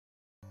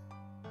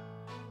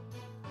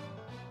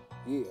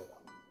Yeah,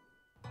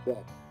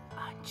 back.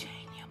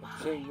 Unchain your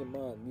mind. Change your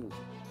mind music.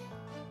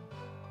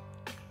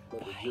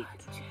 Brother Jacob,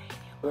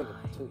 bring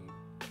it to you.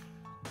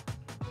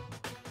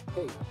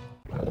 Hey.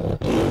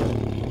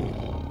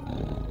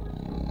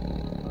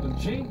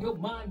 Unchain your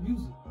mind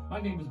music.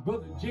 My name is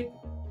Brother Jacob.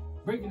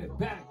 Bringing it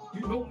back.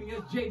 You know me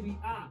as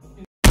JBI.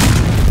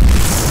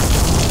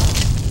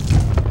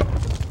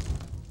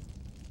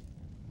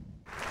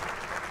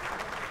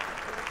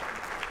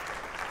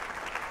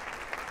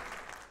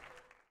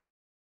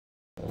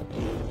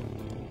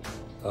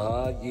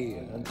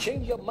 Yeah, and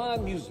change your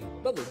mind music.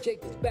 Brother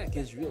Jacob's back,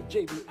 Israel,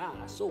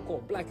 JBI,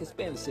 so-called Black,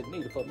 Hispanics, and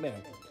Native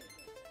Americans.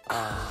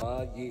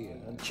 Yeah,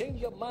 and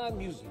change your mind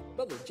music.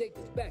 Brother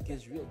Jacob's back,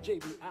 Israel,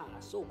 JBI,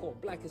 so-called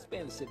Black,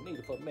 Hispanics, and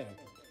Native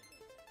Americans.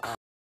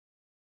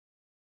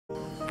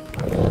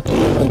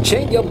 And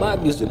change your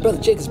mind music.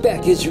 Brother Jacob's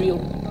back, Israel,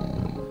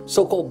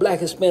 so-called Black,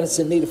 Hispanics,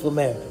 and Native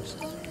Americans.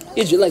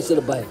 Israelites of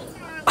the Bible.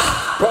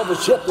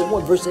 Proverbs chapter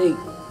 1, verse 8.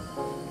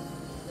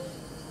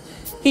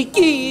 He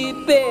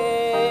keep back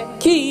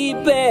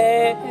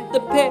the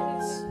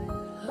paths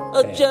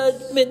of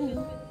judgment,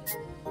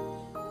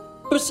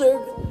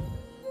 preserve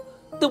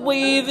the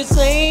way of his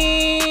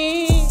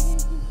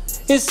saints.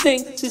 His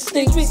saints,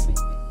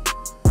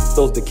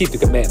 Those that keep the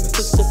commandments.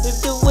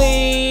 preserve the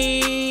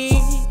way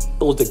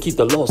Those that keep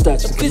the law,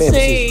 statutes, and of his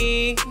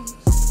commandments.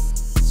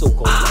 saints.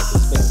 So-called Black,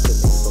 Hispanics, and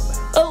Native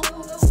Americans. Oh,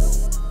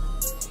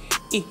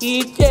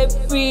 each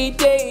every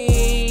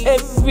day,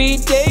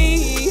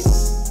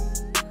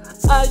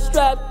 I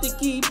strive to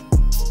keep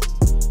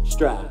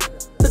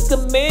the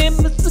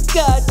commandments of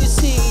God, you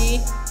see.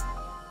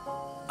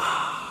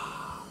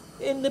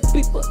 And the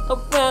people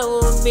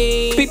around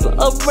me,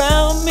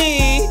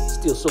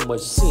 Still so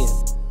much sin.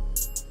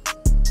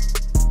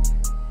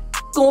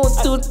 going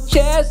through the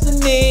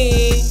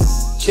chastening.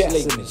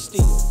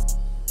 Still.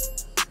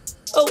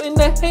 Oh, in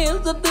the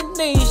hands of the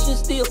nation,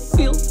 still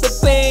feel the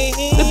pain.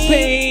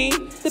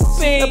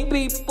 The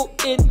people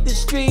in the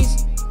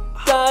streets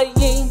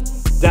dying.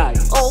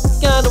 All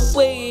kind of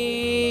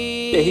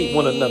ways. They hate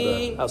one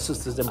another. Our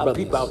sisters and brothers. Our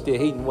people out there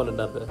hating one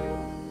another.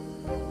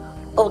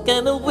 All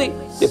kind of ways.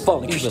 They're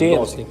falling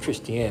Christianity. in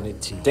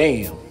Christianity.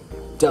 Damn.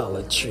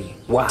 Dollar Tree.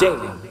 Wow.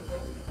 Damn.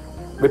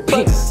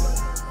 Repent.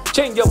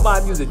 Change your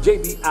mind music.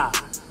 JBI.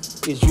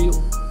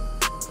 Israel.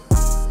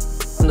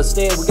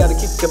 Understand we got to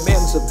keep the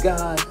commandments of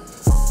God.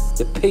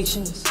 The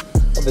patience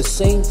of his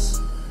saints.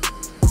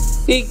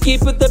 He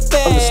keepeth the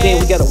best.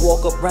 Understand we got to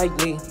walk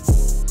uprightly.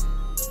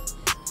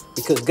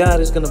 Because God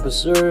is going to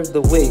preserve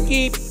the way.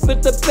 Keep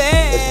it the As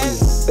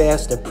best. we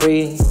fast and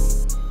pray.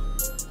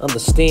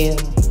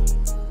 Understand.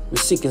 We're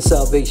seeking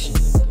salvation.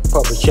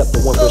 Proverbs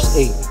chapter 1 verse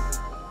 8.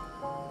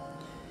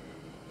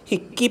 He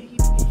keep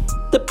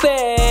the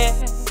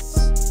best.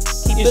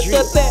 Keep it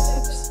the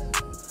best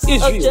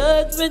of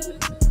judgment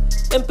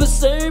and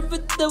preserve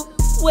it the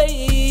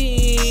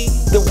way.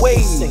 The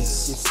ways. You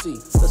see,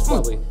 that's why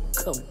we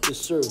come to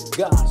serve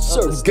God.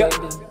 Serve God.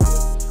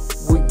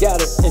 We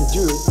gotta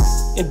endure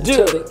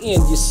until the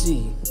end, you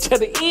see. To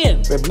the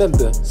end.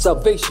 Remember,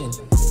 salvation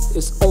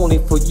is only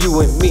for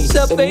you and me.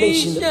 The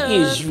nation of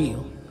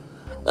Israel.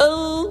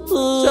 Oh,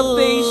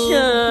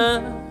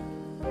 salvation.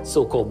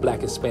 So-called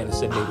Black,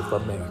 Hispanics, and Native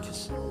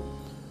Americans.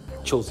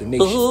 Chosen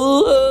nation.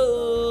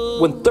 Ooh.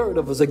 1/3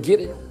 of us are get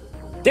it.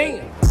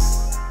 Damn.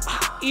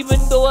 Even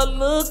though I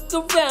look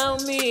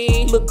around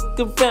me, I'm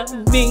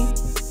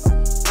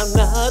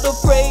not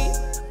afraid.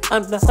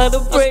 I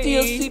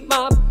still see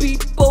my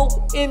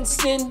people in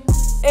sin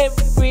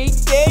every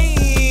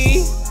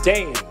day.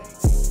 Damn.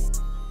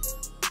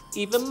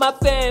 Even my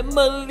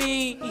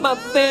family. My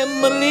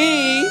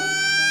family.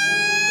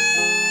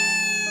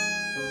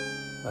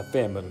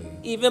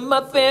 Even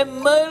my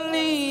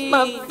family.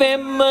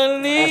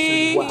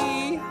 Actually,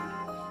 wow.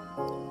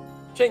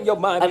 Change your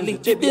mind. I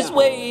live this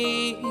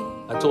way.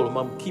 I told him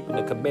I'm keeping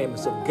the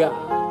commandments of God.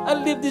 I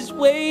live this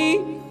way.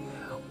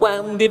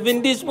 While I'm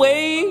living this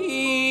way.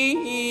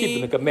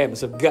 Keeping the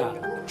commandments of God.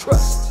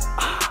 Trust.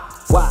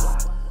 Why?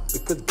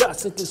 Because God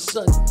sent his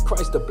son,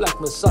 Christ the Black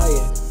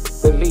Messiah,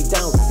 that laid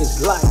down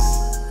his life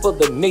for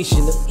the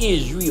nation of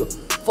Israel.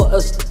 For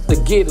us to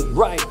get it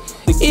right,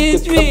 to keep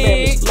the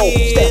commandments, law,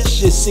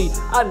 statutes. You see,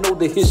 I know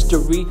the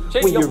history.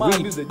 When you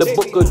read the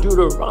book of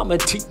Deuteronomy,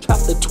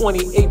 chapter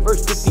 28,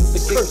 verse 15 to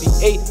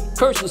 68,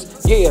 curses.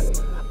 Yeah,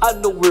 I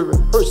know we're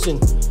rehearsing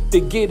to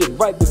get it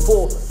right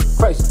before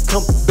Christ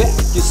come back.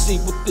 You see,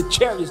 with the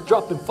chariots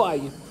dropping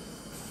fire.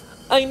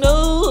 I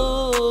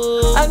know.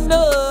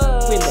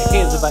 We're in the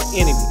hands of our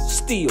enemies.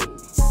 Still,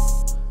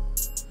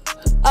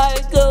 I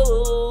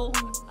go.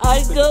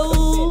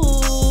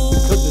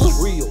 Because it's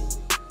real.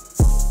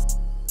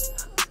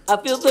 I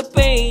feel the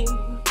pain.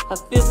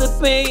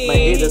 My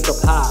head is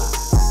up high.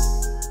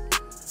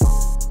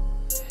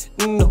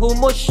 No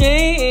more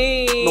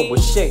shame.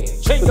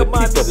 Change your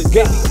mind to the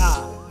God.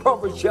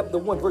 Proverbs chapter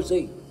 1 verse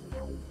 8.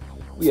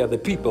 We are the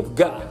people of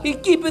God. He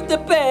keepeth the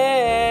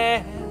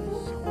best.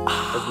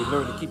 As we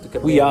learn to keep the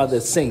commandments. We are the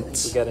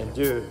saints. We gotta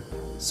endure.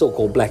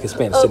 So-called Black,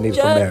 Hispanics, and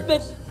Native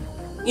Americans.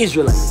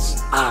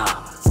 Israelites.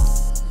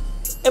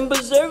 and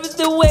preserve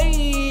the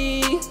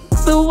way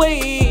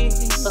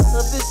of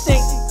the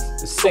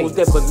saints. The saints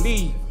that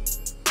believe,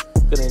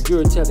 that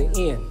endure till the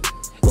end.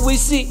 We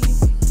see,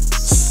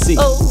 See,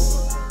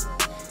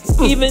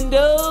 even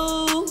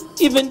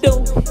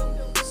though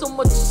so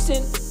much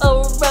sin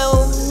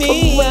around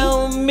me,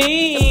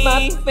 and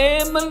my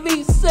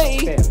family say,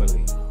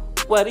 family,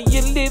 why do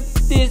you live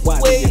this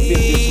why way? do you live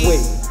this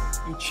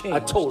way? You changed. I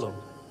told them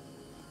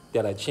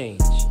that I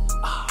changed.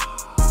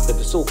 That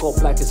the so-called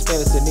Black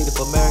Hispanics and Native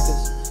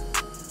Americans,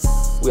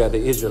 we are the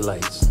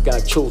Israelites,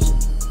 God chosen.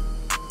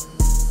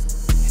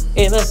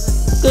 And I'm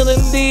gonna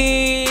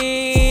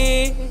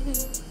live,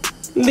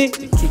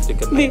 Keep the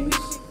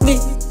commandments.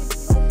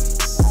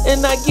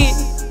 and I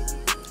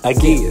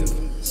give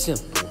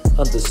simple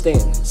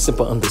understanding.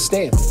 Simple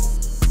understanding.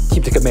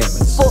 Keep the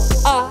commandments. for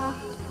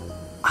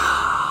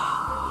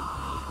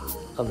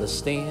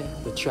Understand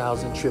the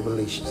trials and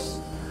tribulations.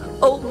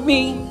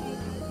 me.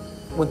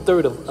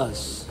 1/3 of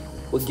us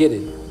will get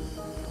it.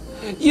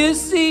 You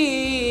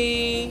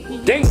see,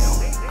 Damn!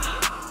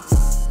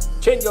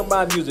 Change your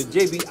mind music,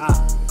 JBI.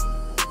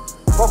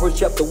 Proverbs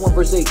chapter 1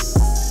 verse 8.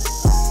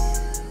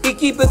 he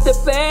keepeth the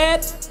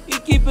bad, he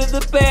keepeth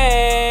the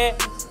bad,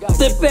 God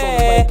the keep us on the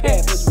right path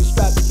bad. as we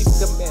strive to keep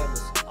the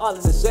commandments.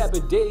 Honoring the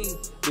Sabbath day,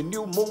 the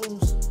new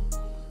moons,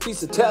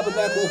 Feast of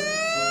Tabernacle.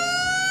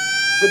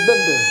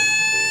 Remember,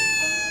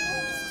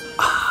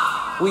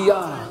 we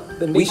are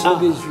the nation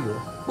of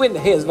Israel. We're in the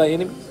hands of our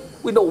enemies.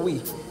 We know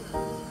we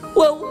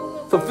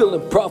Well,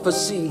 fulfilling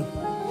prophecy.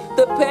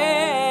 the past.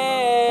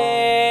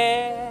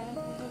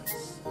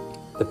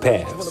 The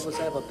past. One of us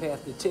have a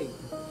path to take.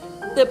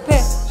 The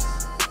past.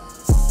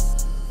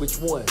 Which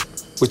one?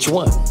 Which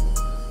one?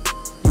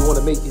 You want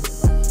to make it?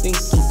 Think,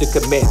 keep the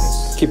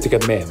commandments. Keep the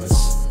commandments.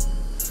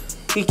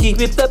 He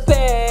keepeth the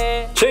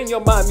past Change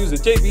your mind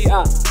music,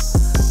 JBI.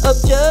 of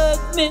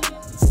judgment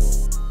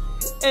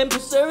and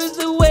preserves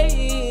the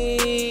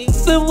way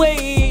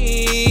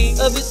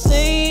of his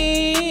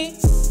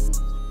saints.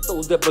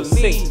 Those that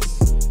believe.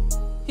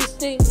 His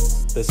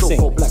saints. The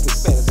so-called Black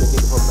Hispanics and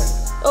Native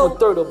Americans. Oh.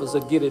 1/3 of us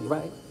will get it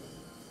right.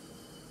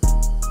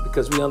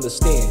 Because we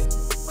understand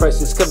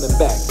Christ is coming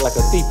back like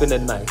a thief in the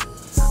night.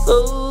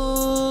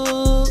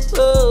 Oh,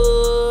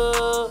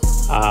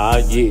 Ah,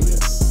 yeah.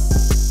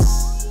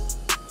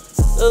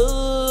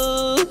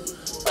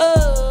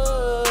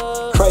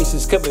 Christ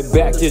is coming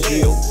back,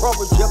 Israel.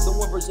 Proverbs chapter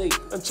 1 verse 8.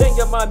 And change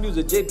your mind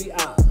music,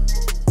 JBI.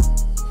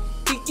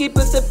 he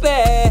keepeth the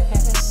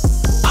past.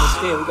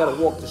 Understand we gotta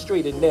walk the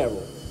straight and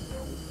narrow.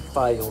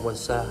 Fire on one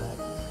side,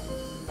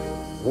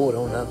 water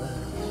on the other.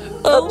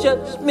 Of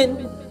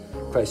judgment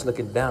Christ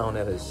looking down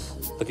at us,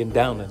 looking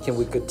down at us. Can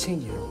we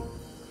continue?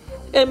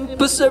 and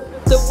preserve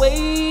the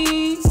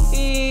way.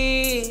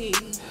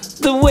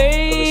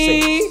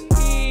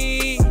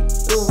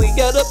 We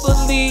gotta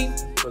believe,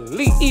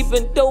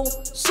 even though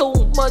so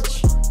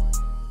much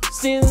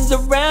sins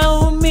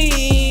around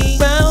me.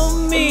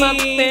 And my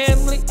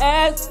family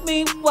asks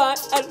me why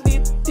I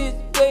live this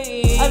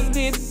way.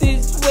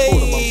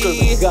 Hold on, I'm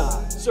serving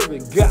God,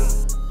 serving God.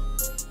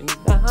 And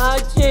I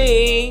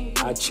changed,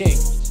 I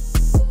changed.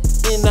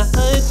 and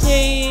I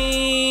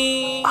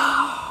changed.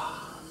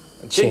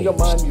 And change your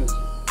mind music.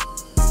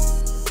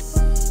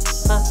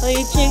 I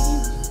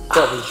changed.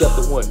 Proverbs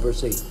chapter 1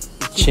 verse 8.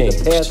 Keep Changed.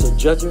 the path of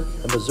judgment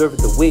and preserve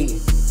the way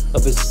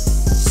of his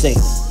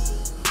saints.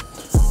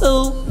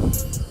 Oh,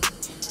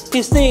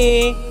 his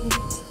name.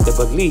 That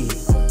believe.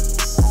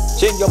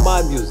 Change your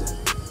mind music.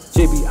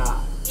 JBI.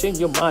 Change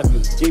your mind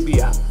music.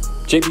 JBI.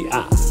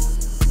 JBI.